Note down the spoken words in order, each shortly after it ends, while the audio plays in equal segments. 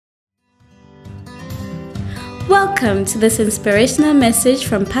Welcome to this inspirational message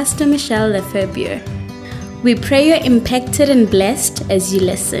from Pastor Michelle Lefebvre. We pray you're impacted and blessed as you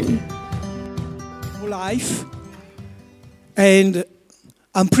listen. Life, and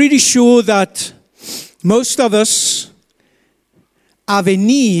I'm pretty sure that most of us have a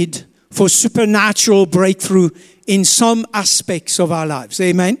need for supernatural breakthrough in some aspects of our lives.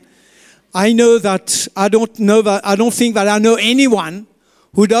 Amen. I know that I don't think that I know anyone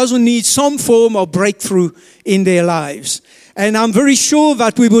who doesn't need some form of breakthrough in their lives. And I'm very sure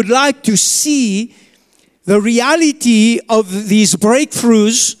that we would like to see the reality of these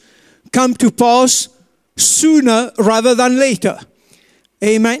breakthroughs come to pass sooner rather than later.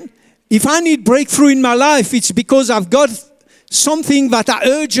 Amen. If I need breakthrough in my life, it's because I've got something that I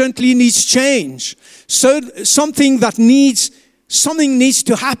urgently needs change. So something needs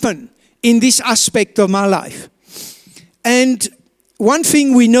to happen in this aspect of my life. And one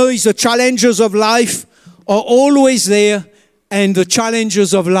thing we know is the challenges of life are always there, and the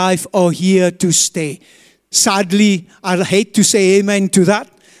challenges of life are here to stay. Sadly, I hate to say amen to that,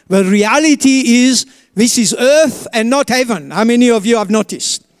 but reality is this is earth and not heaven. How many of you have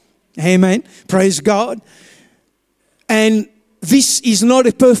noticed? Amen. Praise God. And this is not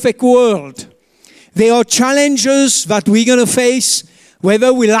a perfect world. There are challenges that we're going to face,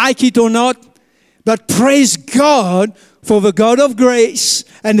 whether we like it or not. But praise God for the God of grace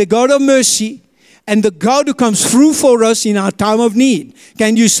and the God of mercy and the God who comes through for us in our time of need.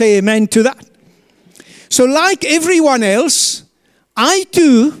 Can you say amen to that? So like everyone else, I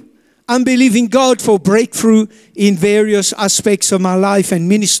too am believing God for breakthrough in various aspects of my life and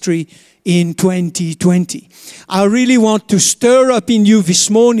ministry in 2020. I really want to stir up in you this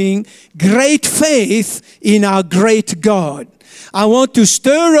morning great faith in our great God. I want to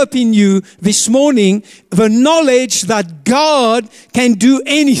stir up in you this morning the knowledge that God can do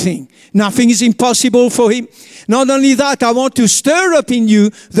anything. Nothing is impossible for Him. Not only that, I want to stir up in you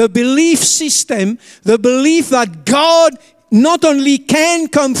the belief system, the belief that God not only can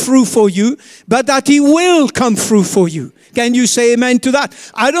come through for you, but that He will come through for you. Can you say amen to that?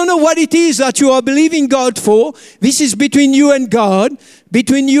 I don't know what it is that you are believing God for. This is between you and God.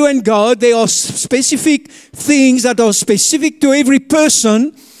 Between you and God, there are specific things that are specific to every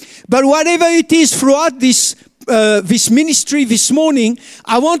person. But whatever it is throughout this ministry this morning,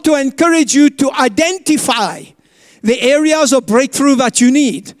 I want to encourage you to identify the areas of breakthrough that you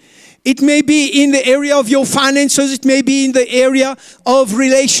need. It may be in the area of your finances. It may be in the area of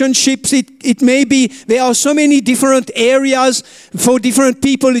relationships. It may be, there are so many different areas for different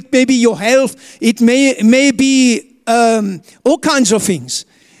people. It may be your health. It may be all kinds of things.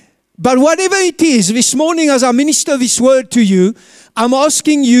 But whatever it is, this morning as I minister this word to you, I'm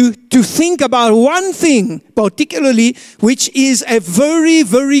asking you to think about one thing particularly, which is a very,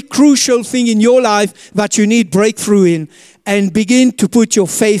 very crucial thing in your life that you need breakthrough in. And begin to put your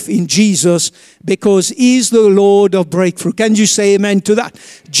faith in Jesus, because He is the Lord of breakthrough. Can you say amen to that?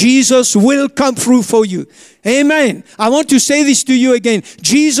 Jesus will come through for you. Amen. I want to say this to you again.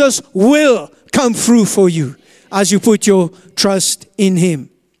 Jesus will come through for you as you put your trust in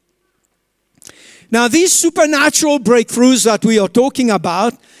Him. Now, these supernatural breakthroughs that we are talking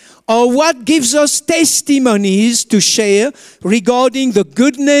about are what gives us testimonies to share regarding the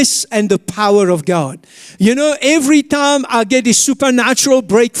goodness and the power of God. You know, every time I get a supernatural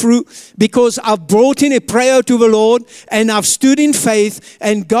breakthrough because I've brought in a prayer to the Lord and I've stood in faith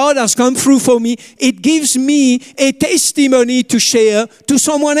and God has come through for me, it gives me a testimony to share to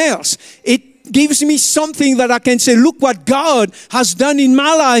someone else. It gives me something that I can say, look what God has done in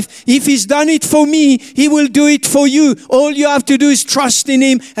my life. If He's done it for me, He will do it for you. All you have to do is trust in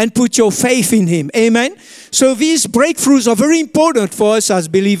Him and put your faith in Him. Amen. So these breakthroughs are very important for us as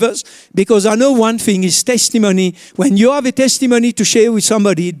believers, because I know one thing is testimony. When you have a testimony to share with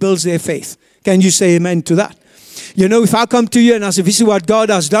somebody, it builds their faith. Can you say amen to that? You know, if I come to you and I say, this is what God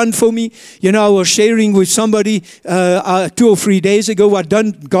has done for me. You know, I was sharing with somebody 2 or 3 days ago what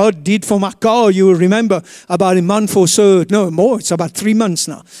God did for my car. You will remember about a month or so, no more, it's about 3 months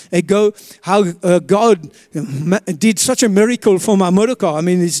now ago, how God did such a miracle for my motor car. I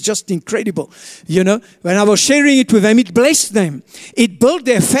mean, it's just incredible. You know, when I was sharing it with them, it blessed them. It built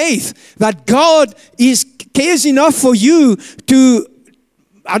their faith that God cares enough for you to,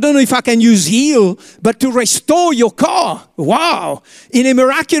 I don't know if I can use heal, but to restore your car. Wow. In a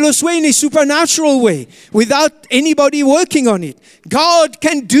miraculous way, in a supernatural way, without anybody working on it. God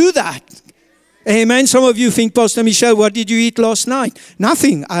can do that. Amen. Some of you think, Pastor Michelle, what did you eat last night?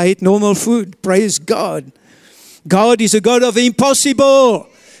 Nothing. I ate normal food. Praise God. God is a God of the impossible.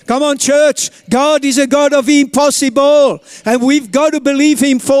 Come on, church. God is a God of the impossible. And we've got to believe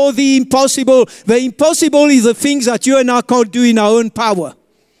Him for the impossible. The impossible is the things that you and I can't do in our own power.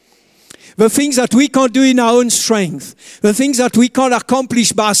 The things that we can't do in our own strength. The things that we can't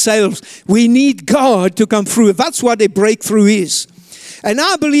accomplish by ourselves. We need God to come through. That's what a breakthrough is. And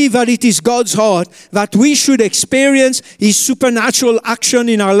I believe that it is God's heart that we should experience His supernatural action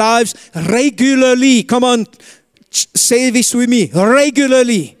in our lives regularly. Come on, say this with me.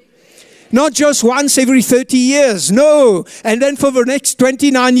 Regularly. Not just once every 30 years. No. And then for the next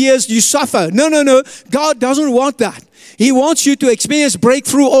 29 years you suffer. No. God doesn't want that. He wants you to experience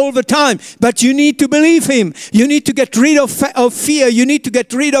breakthrough all the time. But you need to believe Him. You need to get rid of fear. You need to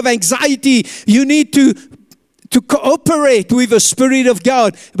get rid of anxiety. You need to cooperate with the Spirit of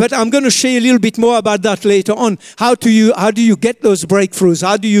God. But I'm going to share a little bit more about that later on. How do you get those breakthroughs?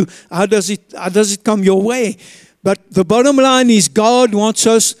 How does it come your way? But the bottom line is God wants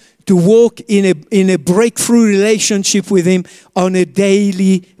us to walk in a breakthrough relationship with Him on a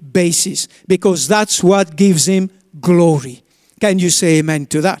daily basis, because that's what gives Him glory. Can you say amen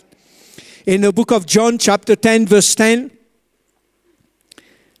to that? In the book of John, chapter 10, verse 10.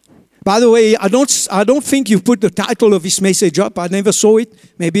 By the way, I don't think you put the title of this message up. I never saw it.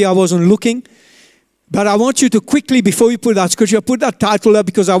 Maybe I wasn't looking. But I want you to quickly, before you put that scripture, put that title up,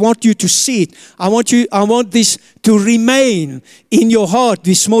 because I want you to see it. I want this to remain in your heart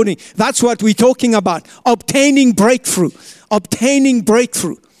this morning. That's what we're talking about. Obtaining breakthrough. Obtaining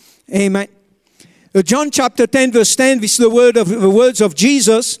breakthrough. Amen. John chapter 10 verse 10, this is the words of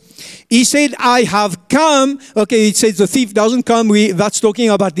Jesus. He said, I have come. Okay, it says the thief doesn't come. That's talking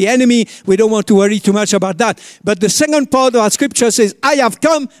about the enemy. We don't want to worry too much about that. But the second part of our scripture says, I have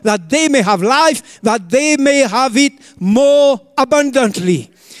come that they may have life, that they may have it more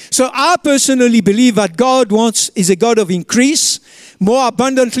abundantly. So I personally believe that God is a God of increase. More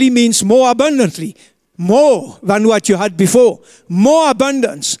abundantly means more abundantly. More than what you had before. More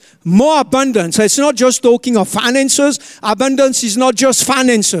abundance. More abundance. It's not just talking of finances. Abundance is not just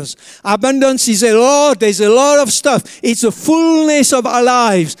finances. Abundance is a lot. There's a lot of stuff. It's the fullness of our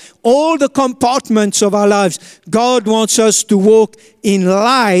lives. All the compartments of our lives. God wants us to walk in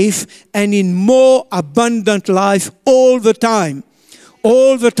life and in more abundant life all the time.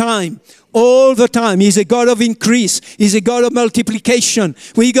 All the time. All the time. He's a God of increase. He's a God of multiplication.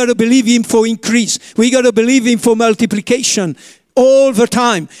 We got to believe Him for increase. We got to believe Him for multiplication all the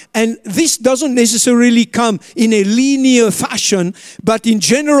time. And this doesn't necessarily come in a linear fashion, but in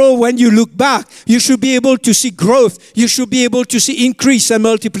general, when you look back, you should be able to see growth. You should be able to see increase and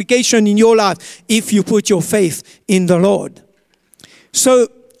multiplication in your life if you put your faith in the Lord. So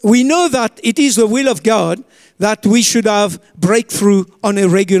we know that it is the will of God that we should have breakthrough on a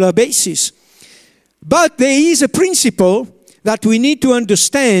regular basis. But there is a principle that we need to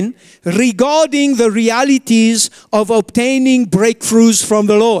understand regarding the realities of obtaining breakthroughs from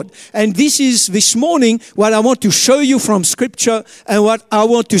the Lord. And this morning, what I want to show you from Scripture and what I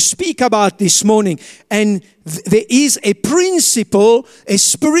want to speak about this morning. And there is a principle, a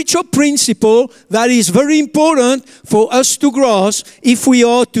spiritual principle that is very important for us to grasp if we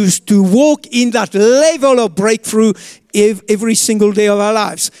are to walk in that level of breakthrough every single day of our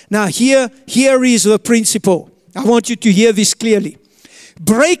lives. Now, here is the principle. I want you to hear this clearly.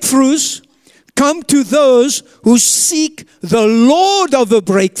 Breakthroughs come to those who seek the Lord of the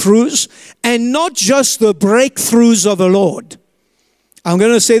breakthroughs and not just the breakthroughs of the Lord. I'm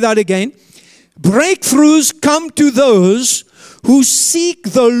going to say that again. Breakthroughs come to those who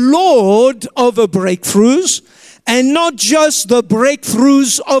seek the Lord of the breakthroughs and not just the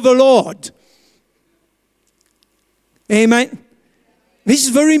breakthroughs of the Lord. Amen. This is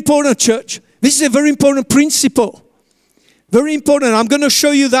very important, church. This is a very important principle. Very important. I'm going to show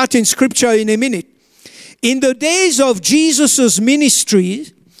you that in Scripture in a minute. In the days of Jesus' ministry,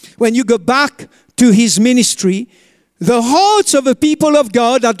 when you go back to His ministry, the hearts of the people of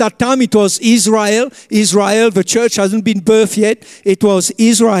God, at that time it was Israel. Israel, the church hasn't been birthed yet. It was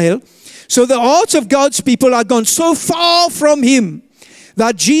Israel. So the hearts of God's people had gone so far from Him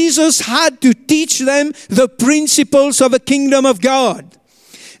that Jesus had to teach them the principles of the kingdom of God.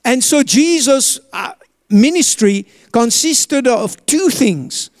 And so Jesus' ministry consisted of two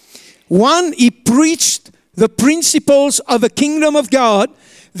things. One, He preached the principles of the kingdom of God.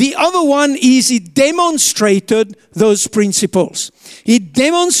 The other one is He demonstrated those principles. He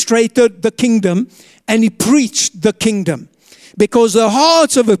demonstrated the kingdom and He preached the kingdom. Because the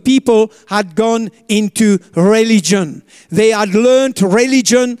hearts of the people had gone into religion. They had learned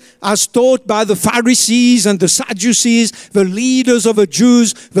religion as taught by the Pharisees and the Sadducees, the leaders of the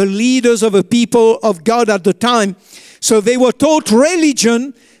Jews, the leaders of the people of God at the time. So they were taught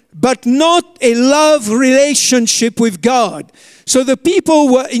religion but not a love relationship with God. So the people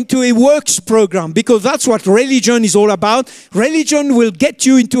were into a works program, because that's what religion is all about. Religion will get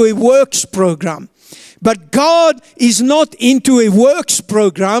you into a works program. But God is not into a works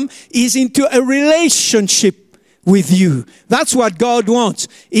program. He's into a relationship with you. That's what God wants.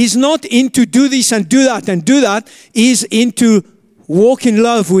 He's not into do this and do that and do that. He's into walk in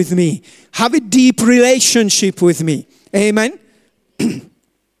love with me. Have a deep relationship with me. Amen.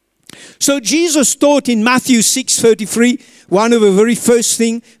 So Jesus taught in Matthew 6:33, one of the very first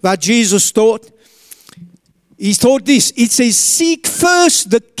things that Jesus taught. He taught this. It says, seek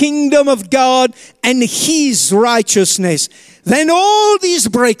first the kingdom of God and his righteousness. Then all these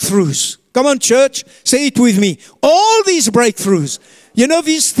breakthroughs, come on church, say it with me. All these breakthroughs, you know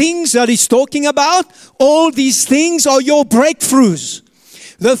these things that he's talking about? All these things are your breakthroughs.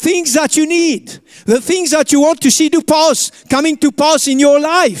 The things that you need. The things that you want to see coming to pass in your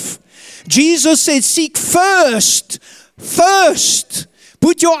life. Jesus said, seek first.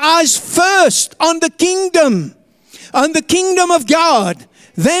 Put your eyes first on the kingdom of God.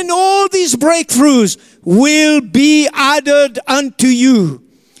 Then all these breakthroughs will be added unto you.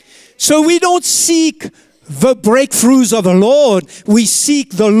 So we don't seek the breakthroughs of the Lord. We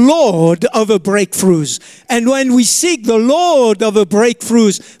seek the Lord of the breakthroughs. And when we seek the Lord of the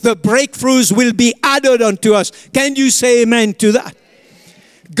breakthroughs will be added unto us. Can you say amen to that?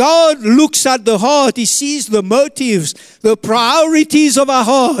 God looks at the heart. He sees the motives, the priorities of our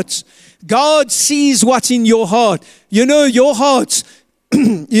hearts. God sees what's in your heart. You know, your hearts,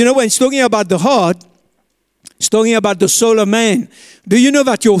 you know, when it's talking about the heart, it's talking about the soul of man. Do you know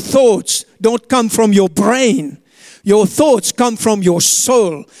that your thoughts don't come from your brain? Your thoughts come from your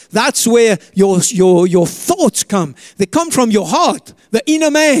soul. That's where your thoughts come. They come from your heart, the inner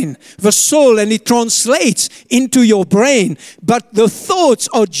man, the soul, and it translates into your brain. But the thoughts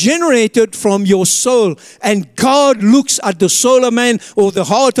are generated from your soul. And God looks at the soul of man or the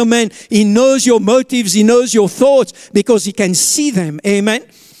heart of man. He knows your motives. He knows your thoughts because he can see them. Amen.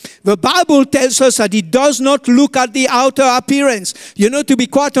 The Bible tells us that He does not look at the outer appearance. You know, to be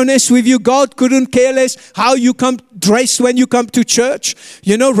quite honest with you, God couldn't care less how you come dressed when you come to church.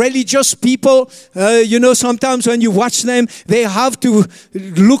 You know, religious people, you know, sometimes when you watch them, they have to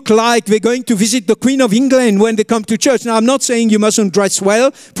look like they're going to visit the Queen of England when they come to church. Now, I'm not saying you mustn't dress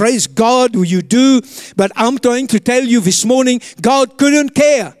well. Praise God, you do. But I'm trying to tell you this morning, God couldn't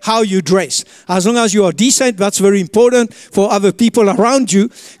care how you dress. As long as you are decent, that's very important for other people around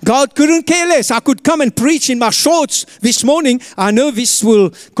you. God couldn't care less. I could come and preach in my shorts this morning. I know this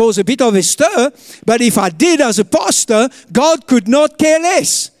will cause a bit of a stir, but if I did as a pastor, God could not care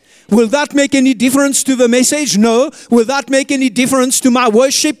less. Will that make any difference to the message? No. Will that make any difference to my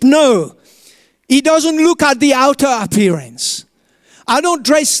worship? No. He doesn't look at the outer appearance. I don't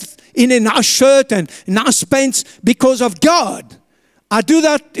dress in a nice shirt and nice pants because of God. I do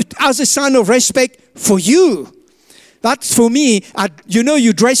that as a sign of respect for you. That's for me. You know,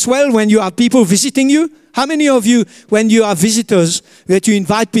 you dress well when you have people visiting you. How many of you, when you have visitors, that you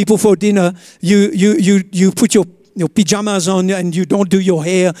invite people for dinner, you put your pajamas on and you don't do your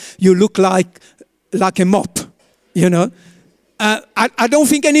hair, you look like a mop, you know? I don't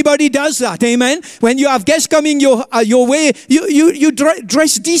think anybody does that, amen? When you have guests coming your way, you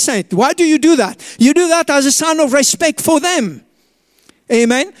dress decent. Why do you do that? You do that as a sign of respect for them,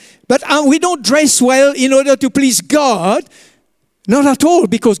 amen? But we don't dress well in order to please God. Not at all,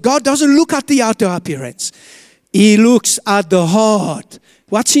 because God doesn't look at the outer appearance. He looks at the heart.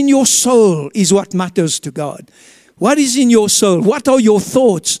 What's in your soul is what matters to God. What is in your soul? What are your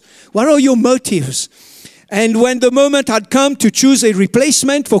thoughts? What are your motives? And when the moment had come to choose a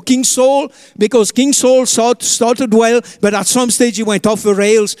replacement for King Saul, because King Saul started well, but at some stage he went off the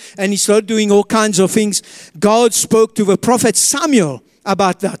rails and he started doing all kinds of things, God spoke to the prophet Samuel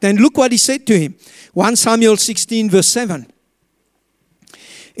about that. And look what he said to him. 1 Samuel 16 verse 7.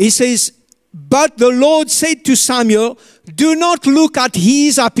 He says, but the Lord said to Samuel, do not look at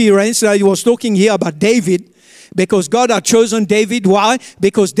his appearance. He was talking here about David, because God had chosen David. Why?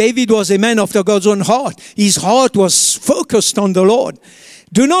 Because David was a man after God's own heart. His heart was focused on the Lord.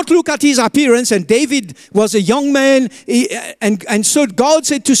 Do not look at his appearance. And David was a young man. And so God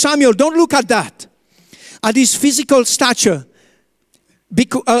said to Samuel, don't look at that. At his physical stature.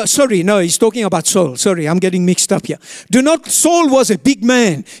 He's talking about Saul. Sorry, I'm getting mixed up here. Saul was a big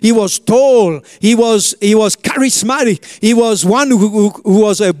man. He was tall. He was charismatic. He was one who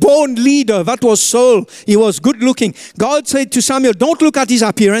was a born leader. That was Saul. He was good looking. God said to Samuel, don't look at his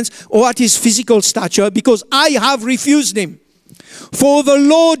appearance or at his physical stature, because I have refused him. For the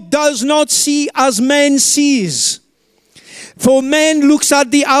Lord does not see as man sees. For man looks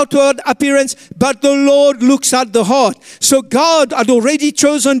at the outward appearance, but the Lord looks at the heart. So God had already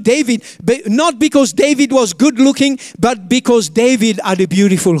chosen David, not because David was good looking, but because David had a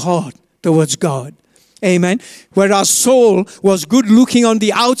beautiful heart towards God. Amen. Whereas Saul was good looking on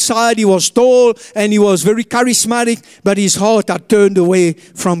the outside, he was tall and he was very charismatic, but his heart had turned away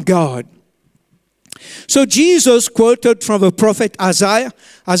from God. So Jesus quoted from the prophet Isaiah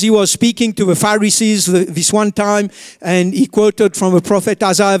as he was speaking to the Pharisees this one time, and he quoted from the prophet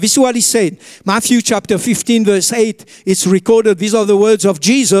Isaiah. This is what he said. Matthew chapter 15 verse 8, it's recorded. These are the words of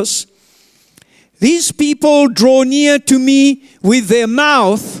Jesus. These people draw near to me with their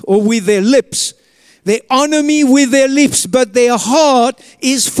mouth or with their lips. They honor me with their lips, but their heart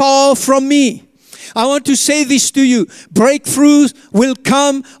is far from me. I want to say this to you. Breakthroughs will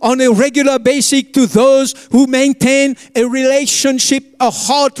come on a regular basis to those who maintain a relationship, a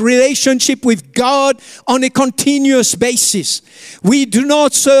heart relationship with God on a continuous basis. We do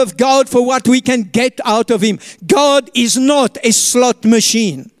not serve God for what we can get out of Him. God is not a slot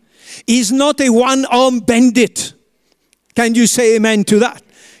machine. He's not a one-armed bandit. Can you say amen to that?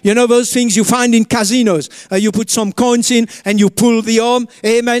 You know those things you find in casinos. You put some coins in and you pull the arm,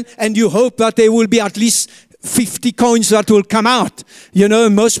 amen, and you hope that there will be at least 50 coins that will come out. You know,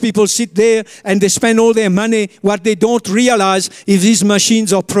 most people sit there and they spend all their money. What they don't realize is these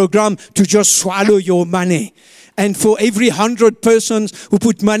machines are programmed to just swallow your money. And for every 100 persons who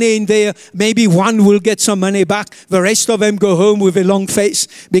put money in there, maybe one will get some money back. The rest of them go home with a long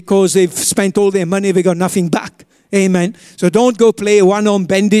face because they've spent all their money, they got nothing back. Amen. So don't go play one-armed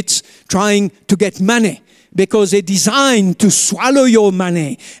bandits trying to get money, because they're designed to swallow your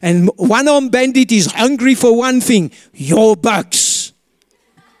money. And one-armed bandit is hungry for one thing, your bucks.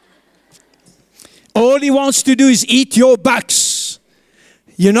 All he wants to do is eat your bucks.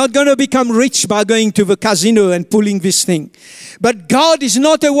 You're not going to become rich by going to the casino and pulling this thing. But God is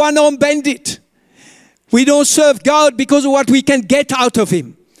not a one-armed bandit. We don't serve God because of what we can get out of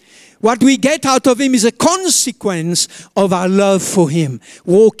Him. What we get out of Him is a consequence of our love for Him,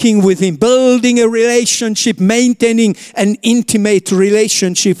 walking with Him, building a relationship, maintaining an intimate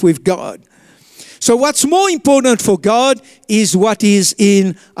relationship with God. So what's more important for God is what is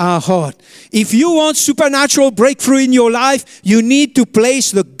in our heart. If you want supernatural breakthrough in your life, you need to place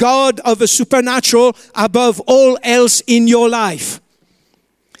the God of the supernatural above all else in your life.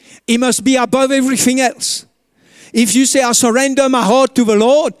 He must be above everything else. If you say, I surrender my heart to the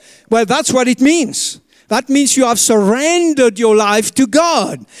Lord, well, that's what it means. That means you have surrendered your life to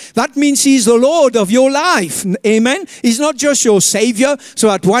God. That means He's the Lord of your life. Amen? He's not just your Savior, so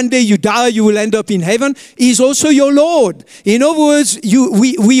that one day you die, you will end up in heaven. He's also your Lord. In other words,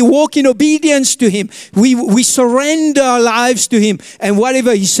 we walk in obedience to Him. We surrender our lives to Him. And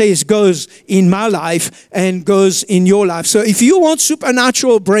whatever He says goes in my life and goes in your life. So if you want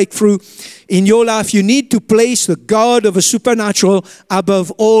supernatural breakthrough in your life, you need to place the God of a supernatural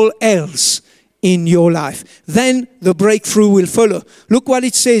above all else in your life. Then the breakthrough will follow. Look what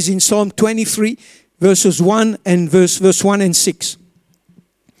it says in Psalm 23, verses 1 and verse 1 and 6.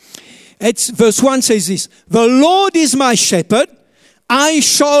 Verse 1 says this, the Lord is my shepherd, I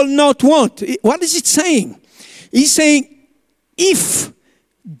shall not want. What is it saying? He's saying, if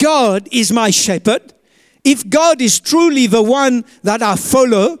God is my shepherd, if God is truly the one that I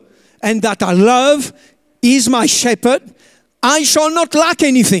follow and that I love, is my shepherd, I shall not lack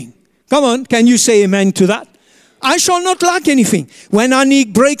anything. Come on, can you say amen to that? I shall not lack anything. When I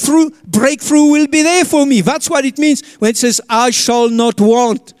need breakthrough will be there for me. That's what it means when it says, I shall not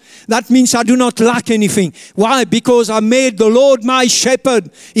want. That means I do not lack anything. Why? Because I made the Lord my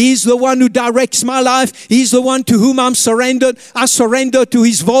shepherd. He's the one who directs my life. He's the one to whom I'm surrendered. I surrender to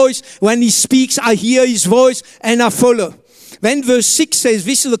His voice. When He speaks, I hear His voice and I follow. Then verse 6 says,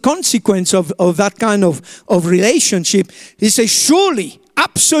 this is the consequence of that kind of relationship. He says, surely,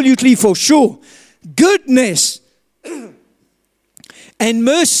 absolutely for sure, goodness and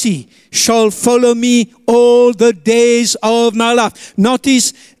mercy shall follow me all the days of my life.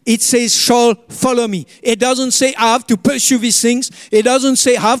 Notice it says shall follow me. It doesn't say I have to pursue these things. It doesn't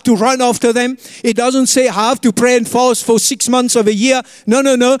say I have to run after them. It doesn't say I have to pray and fast for 6 months of a year. No.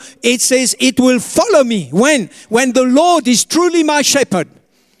 It says it will follow me. When? When the Lord is truly my shepherd.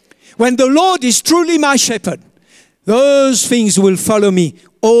 When the Lord is truly my shepherd. Those things will follow me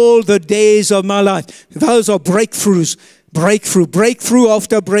all the days of my life. Those are breakthroughs. Breakthrough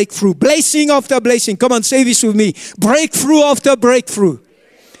after breakthrough. Blessing after blessing. Come on, say this with me. Breakthrough after breakthrough.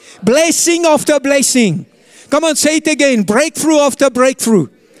 Blessing after blessing. Come on, say it again. Breakthrough after breakthrough.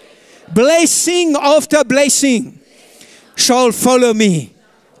 Blessing after blessing shall follow me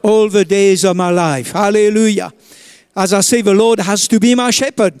all the days of my life. Hallelujah. as I say, the Lord has to be my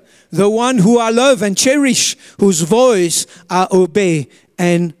shepherd, the one who I love and cherish, whose voice I obey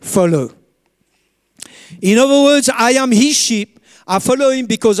and follow. In other words, I am his sheep. I follow him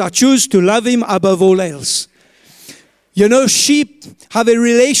because I choose to love him above all else. You know, sheep have a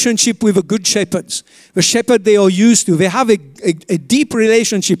relationship with a good shepherd. The shepherd they are used to. They have a deep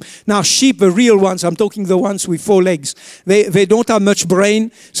relationship. Now, sheep, the real ones, I'm talking the ones with 4 legs. They don't have much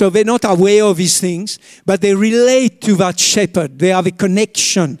brain, so they're not aware of these things. But they relate to that shepherd. They have a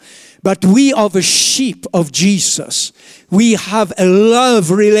connection. But we are the sheep of Jesus. We have a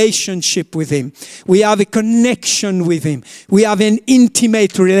love relationship with him. We have a connection with him. We have an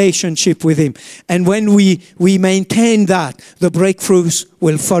intimate relationship with him. And when we maintain that, the breakthroughs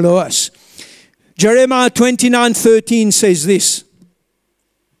will follow us. Jeremiah 29:13 says this.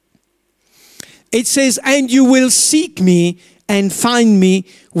 It says, and you will seek me and find me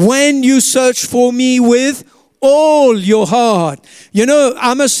when you search for me with all your heart. You know,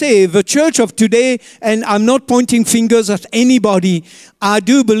 I must say, the church of today, and I'm not pointing fingers at anybody, I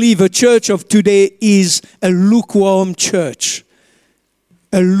do believe the church of today is a lukewarm church.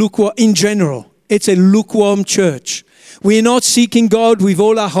 In general, it's a lukewarm church. We're not seeking God with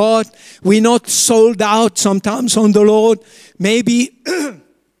all our heart. We're not sold out sometimes on the Lord. Maybe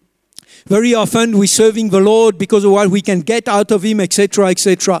very often we're serving the Lord because of what we can get out of him, etc.,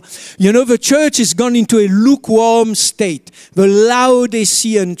 etc. You know, the church has gone into a lukewarm state, the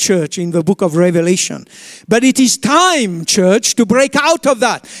Laodicean church in the book of Revelation. But it is time, church, to break out of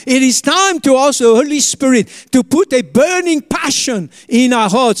that. It is time to ask the Holy Spirit to put a burning passion in our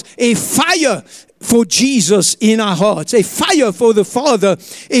hearts, a fire for Jesus in our hearts, a fire for the Father,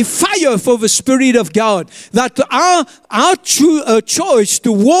 a fire for the Spirit of God, that our choice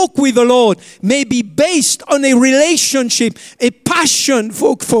to walk with the Lord may be based on a relationship, a passion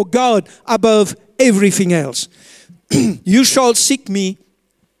for God above everything else. You shall seek me,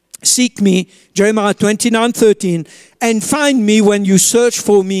 Jeremiah 29:13, and find me when you search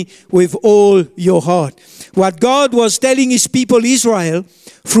for me with all your heart. What God was telling his people Israel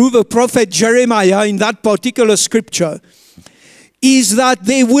through the prophet Jeremiah in that particular scripture is that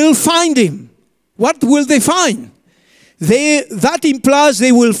they will find him. What will they find? That implies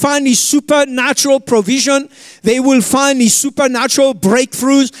they will find his supernatural provision. They will find his supernatural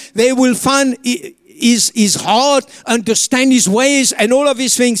breakthroughs. They will find his heart, understand his ways, and all of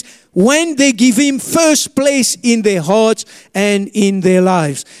these things when they give him first place in their hearts and in their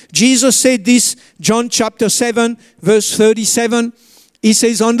lives. Jesus said this, John chapter 7, verse 37. He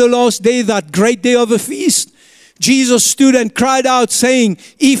says, on the last day, that great day of the feast, Jesus stood and cried out, saying,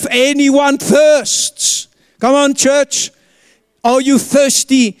 if anyone thirsts, come on, church, are you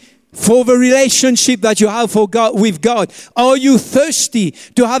thirsty for the relationship that you have with God? Are you thirsty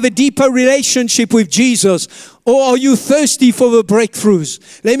to have a deeper relationship with Jesus? Or are you thirsty for the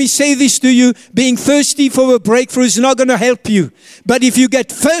breakthroughs? Let me say this to you. Being thirsty for the breakthrough is not going to help you. But if you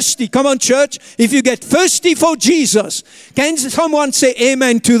get thirsty, come on, church, if you get thirsty for Jesus, can someone say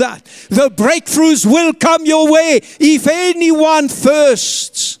amen to that? The breakthroughs will come your way. If anyone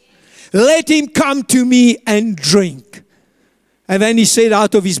thirsts, let him come to me and drink. And then he said,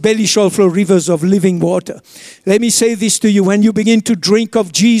 out of his belly shall flow rivers of living water. Let me say this to you. When you begin to drink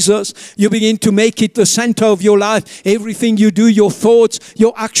of Jesus, you begin to make it the center of your life. Everything you do, your thoughts,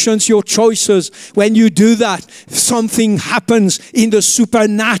 your actions, your choices. When you do that, something happens in the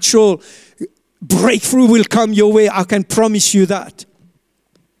supernatural. Breakthrough will come your way. I can promise you that.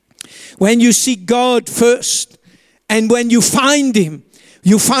 When you seek God first, and when you find him,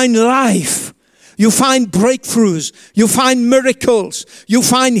 you find life. You find breakthroughs, you find miracles, you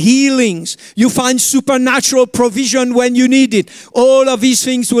find healings, you find supernatural provision when you need it. All of these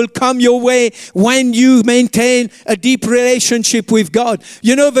things will come your way when you maintain a deep relationship with God.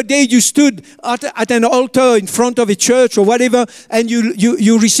 You know, the day you stood at an altar in front of a church or whatever, and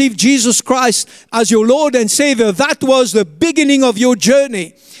you received Jesus Christ as your Lord and Savior, that was the beginning of your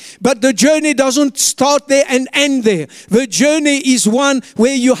journey. But the journey doesn't start there and end there. The journey is one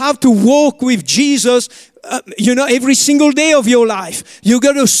where you have to walk with Jesus, every single day of your life. You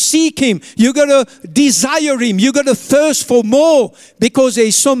got to seek him. You got to desire him. You got to thirst for more, because there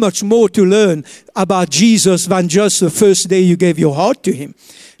is so much more to learn about Jesus than just the first day you gave your heart to him.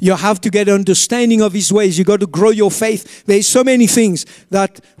 You have to get understanding of his ways. You got to grow your faith. There's so many things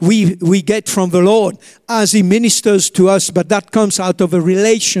that we get from the Lord as he ministers to us, but that comes out of a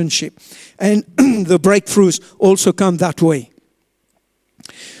relationship. And the breakthroughs also come that way.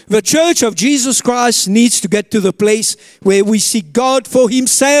 The church of Jesus Christ needs to get to the place where we seek God for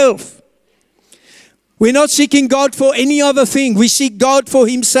himself. We're not seeking God for any other thing. We seek God for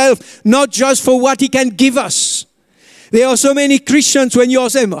himself, not just for what he can give us. There are so many Christians, when you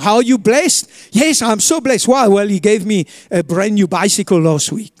ask them, how are you blessed? Yes, I'm so blessed. Why? Well, he gave me a brand new bicycle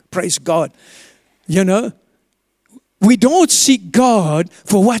last week. Praise God. You know, we don't seek God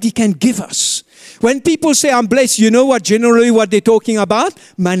for what he can give us. When people say, I'm blessed, you know what generally what they're talking about?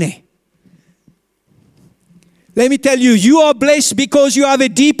 Money. Let me tell you, you are blessed because you have a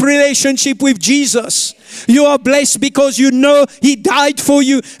deep relationship with Jesus. You are blessed because you know he died for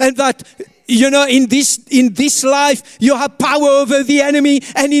you, and that, you know, in this life, you have power over the enemy,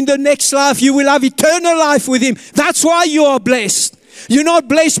 and in the next life, you will have eternal life with him. That's why you are blessed. You're not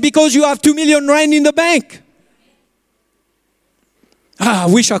blessed because you have 2 million rand in the bank. I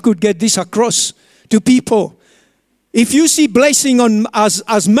wish I could get this across to people. If you see blessing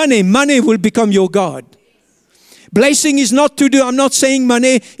as money, money will become your God. Blessing is not to do. I'm not saying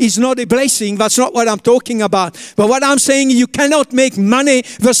money is not a blessing. That's not what I'm talking about. But what I'm saying, you cannot make money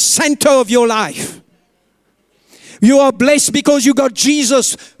the center of your life. You are blessed because you got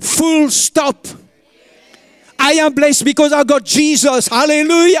Jesus. Full stop. I am blessed because I got Jesus.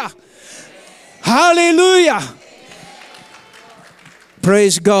 Hallelujah. Hallelujah.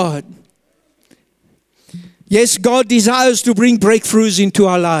 Praise God. Yes, God desires to bring breakthroughs into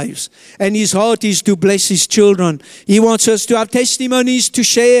our lives. And his heart is to bless his children. He wants us to have testimonies to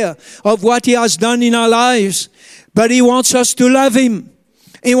share of what he has done in our lives. But he wants us to love him.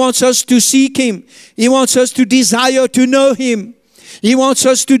 He wants us to seek him. He wants us to desire to know him. He wants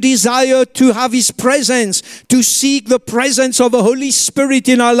us to desire to have his presence, to seek the presence of the Holy Spirit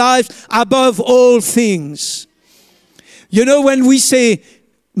in our lives above all things. You know, when we say,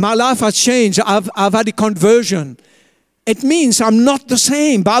 my life has changed, I've had a conversion, it means I'm not the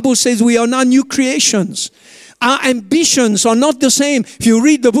same. Bible says we are not new creations. Our ambitions are not the same. If you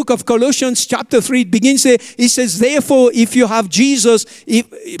read the book of Colossians chapter 3, it begins there. It says, therefore, if you have Jesus,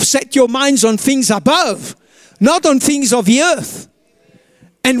 set your minds on things above, not on things of the earth.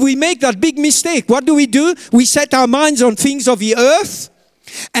 And we make that big mistake. What do? We set our minds on things of the earth.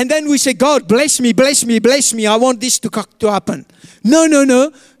 And then we say, God, bless me, bless me, bless me. I want this to happen.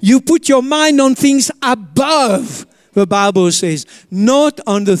 No. You put your mind on things above, the Bible says, not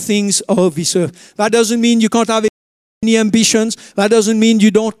on the things of this earth. That doesn't mean you can't have any ambitions. That doesn't mean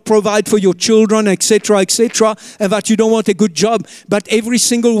you don't provide for your children, etc., and that you don't want a good job. But every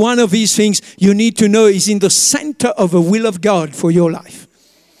single one of these things you need to know is in the center of the will of God for your life.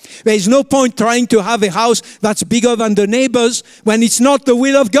 There is no point trying to have a house that's bigger than the neighbors when it's not the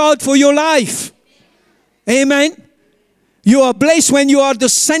will of God for your life. Amen. You are blessed when you are the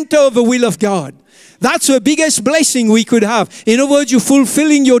center of the will of God. That's the biggest blessing we could have. In other words, you're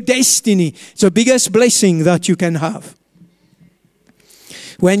fulfilling your destiny. It's the biggest blessing that you can have.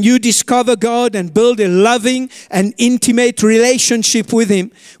 When you discover God and build a loving and intimate relationship with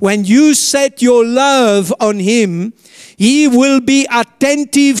him, when you set your love on him, he will be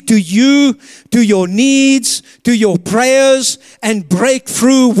attentive to you, to your needs, to your prayers, and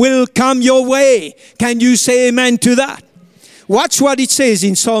breakthrough will come your way. Can you say amen to that? Watch what it says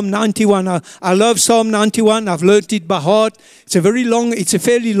in Psalm 91. I love Psalm 91. I've learned it by heart. It's a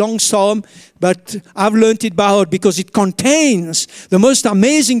fairly long psalm, but I've learned it by heart because it contains the most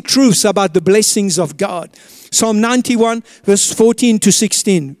amazing truths about the blessings of God. Psalm 91, verse 14 to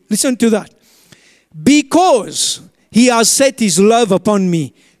 16. Listen to that. Because he has set his love upon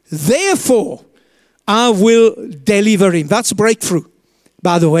me, therefore I will deliver him. That's breakthrough,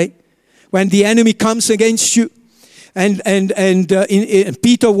 by the way. When the enemy comes against you, and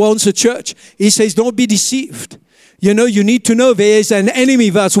Peter warns the church, he says, don't be deceived. You know, you need to know there is an enemy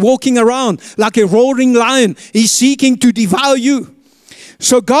that's walking around like a roaring lion. He's seeking to devour you.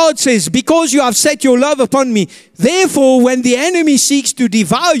 So God says, because you have set your love upon me, therefore when the enemy seeks to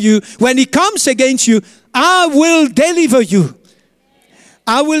devour you, when he comes against you, I will deliver you.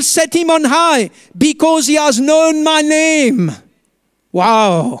 I will set him on high because he has known my name.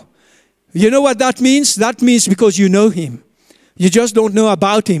 Wow. You know what that means? That means because you know him. You just don't know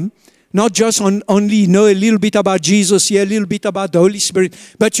about him. Not just only know a little bit about Jesus here, a little bit about the Holy Spirit,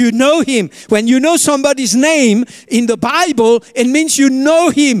 but you know him. When you know somebody's name in the Bible, it means you know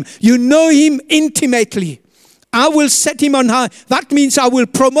him. You know him intimately. I will set him on high. That means I will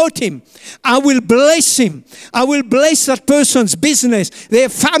promote him. I will bless him. I will bless that person's business, their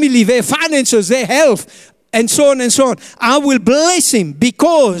family, their finances, their health, and so on and so on. I will bless him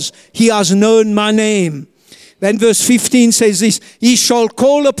because he has known my name. Then verse 15 says this, he shall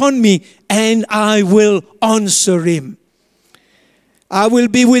call upon me and I will answer him. I will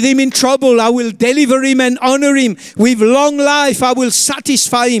be with him in trouble. I will deliver him and honor him. With long life, I will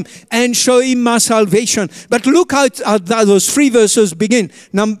satisfy him and show him my salvation. But look how those 3 verses begin.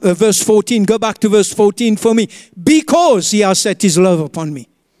 Verse 14. Go back to verse 14 for me. Because he has set his love upon me.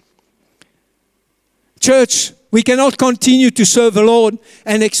 Church, we cannot continue to serve the Lord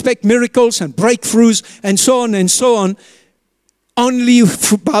and expect miracles and breakthroughs and so on only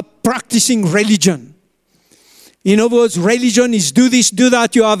by practicing religion. In other words, religion is do this, do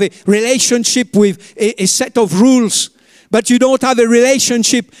that. You have a relationship with a set of rules. But you don't have a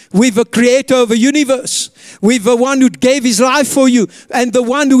relationship with the creator of the universe. With the one who gave his life for you. And the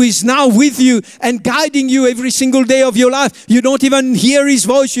one who is now with you and guiding you every single day of your life. You don't even hear his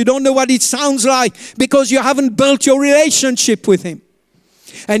voice. You don't know what it sounds like. Because you haven't built your relationship with him.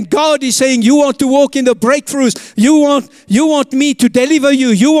 And God is saying, you want to walk in the breakthroughs. You want me to deliver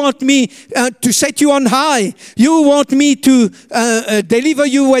you. You want me to set you on high. You want me to deliver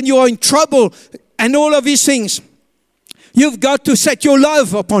you when you are in trouble. And all of these things. You've got to set your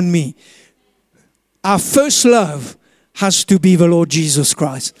love upon me. Our first love has to be the Lord Jesus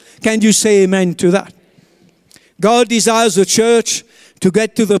Christ. Can you say amen to that? God desires the church to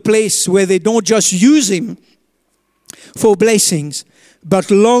get to the place where they don't just use him for blessings,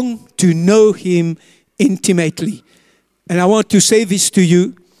 but long to know him intimately. And I want to say this to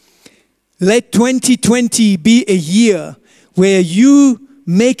you. Let 2020 be a year where you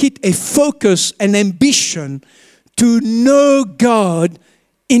make it a focus, an ambition to know God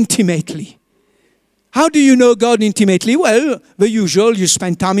intimately. How do you know God intimately? Well, the usual. You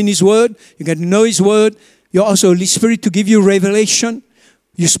spend time in his word. You get to know his word. You ask the Holy Spirit to give you revelation.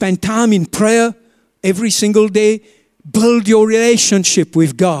 You spend time in prayer every single day. Build your relationship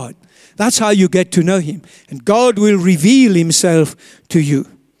with God. That's how you get to know him. And God will reveal himself to you.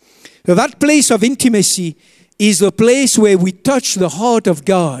 So that place of intimacy is the place where we touch the heart of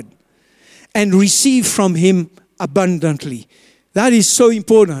God and receive from him abundantly. That is so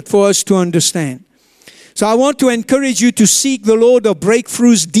important for us to understand. So I want to encourage you to seek the Lord of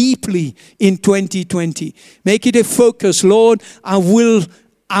breakthroughs deeply in 2020. Make it a focus. Lord, I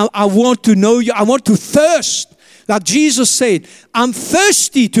want to know you. I want to thirst. Like Jesus said, I'm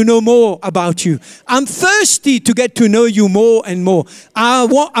thirsty to know more about you. I'm thirsty to get to know you more and more.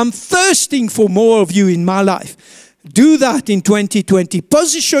 I'm thirsting for more of you in my life. Do that in 2020.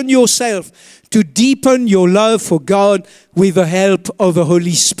 Position yourself to deepen your love for God with the help of the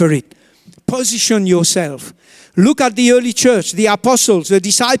Holy Spirit. Position yourself. Look at the early church, the apostles, the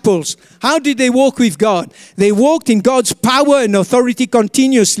disciples. How did they walk with God? They walked in God's power and authority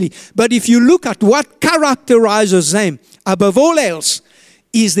continuously. But if you look at what characterizes them, above all else,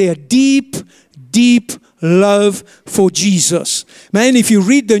 is their deep, deep love for Jesus. Man, if you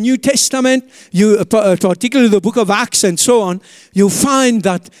read the New Testament, particularly the book of Acts and so on, you'll find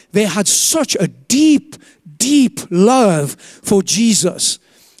that they had such a deep, deep love for Jesus.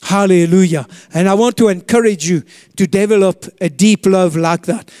 Hallelujah. And I want to encourage you to develop a deep love like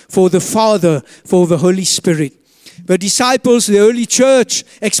that for the Father, for the Holy Spirit. The disciples, the early church,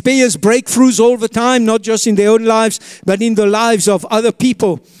 experienced breakthroughs all the time, not just in their own lives, but in the lives of other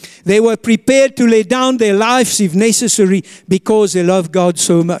people. They were prepared to lay down their lives if necessary because they love God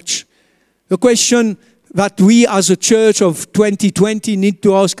so much. The question that we as a church of 2020 need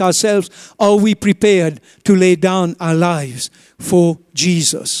to ask ourselves, are we prepared to lay down our lives for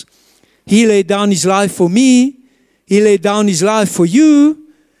Jesus? He laid down his life for me. He laid down his life for you.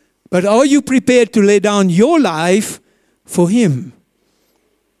 But are you prepared to lay down your life for him?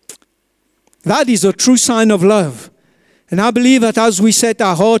 That is a true sign of love. And I believe that as we set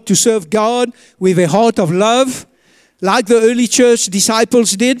our heart to serve God with a heart of love, like the early church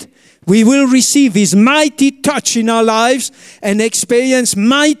disciples did, we will receive his mighty touch in our lives and experience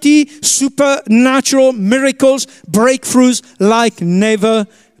mighty supernatural miracles, breakthroughs like never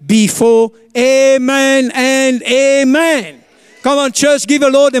before. Amen and amen. Come on, church, give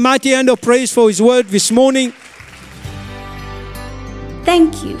the Lord a mighty hand of praise for his word this morning.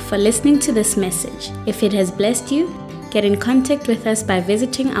 Thank you for listening to this message. If it has blessed you, get in contact with us by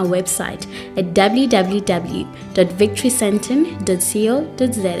visiting our website at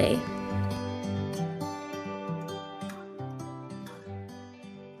www.victorycenton.co.za.